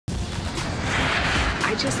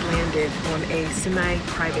just landed on a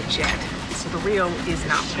semi-private jet. So the Rio is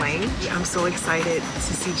not playing. I'm so excited to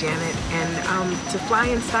see Janet and to fly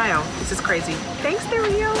in style. This is crazy. Thanks, the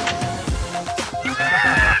Rio.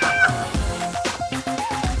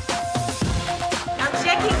 I'm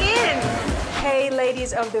checking in. Hey,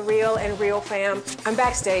 ladies of the Real and Real fam. I'm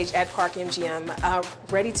backstage at Park MGM,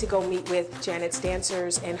 ready to go meet with Janet's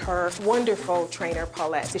dancers and her wonderful trainer,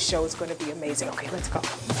 Paulette. This show is going to be amazing. Okay, let's go.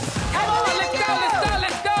 Come on, let's go, let's go,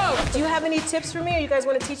 let's go! Do you have any tips for me, or you guys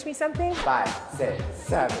want to teach me something? 5, 6,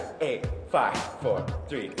 7, 8, 5, 4,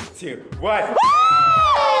 3, 2, 1.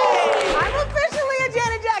 I'm officially a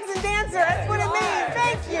Janet Jackson dancer. That's what it means.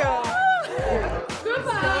 Thank you.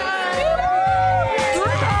 Goodbye.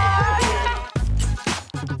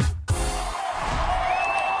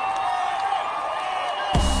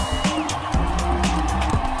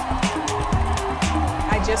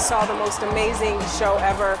 I just saw the most amazing show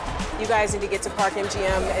ever. You guys need to get to Park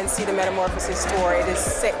MGM and see the Metamorphosis tour. It is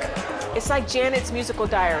sick. It's like Janet's musical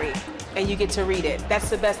diary, and you get to read it. That's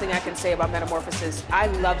the best thing I can say about Metamorphosis. I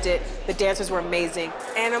loved it. The dancers were amazing.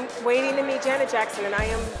 And I'm waiting to meet Janet Jackson, and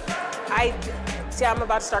see, I'm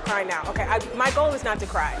about to start crying now. Okay, my goal is not to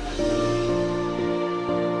cry.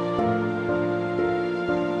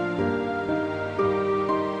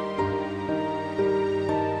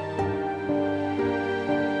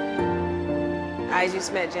 I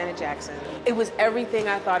just met Janet Jackson. It was everything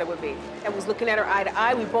I thought it would be. I was looking at her eye to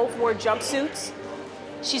eye. We both wore jumpsuits.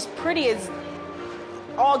 She's pretty as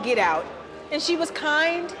all get out. And she was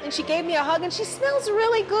kind, and she gave me a hug, and she smells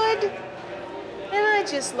really good. And I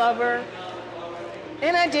just love her.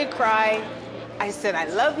 And I did cry. I said, I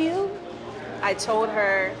love you. I told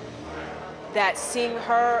her that seeing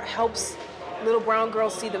her helps little brown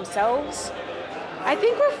girls see themselves. I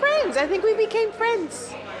think we're friends. I think we became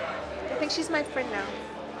friends. I think she's my friend now.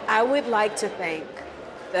 I would like to thank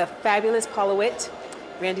the fabulous Paulette,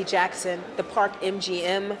 Randy Jackson, the Park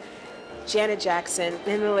MGM, Janet Jackson,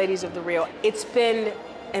 and the ladies of the Real. It's been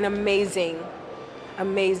an amazing,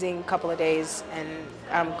 amazing couple of days, and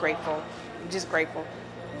I'm grateful. I'm just grateful.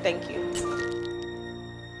 Thank you.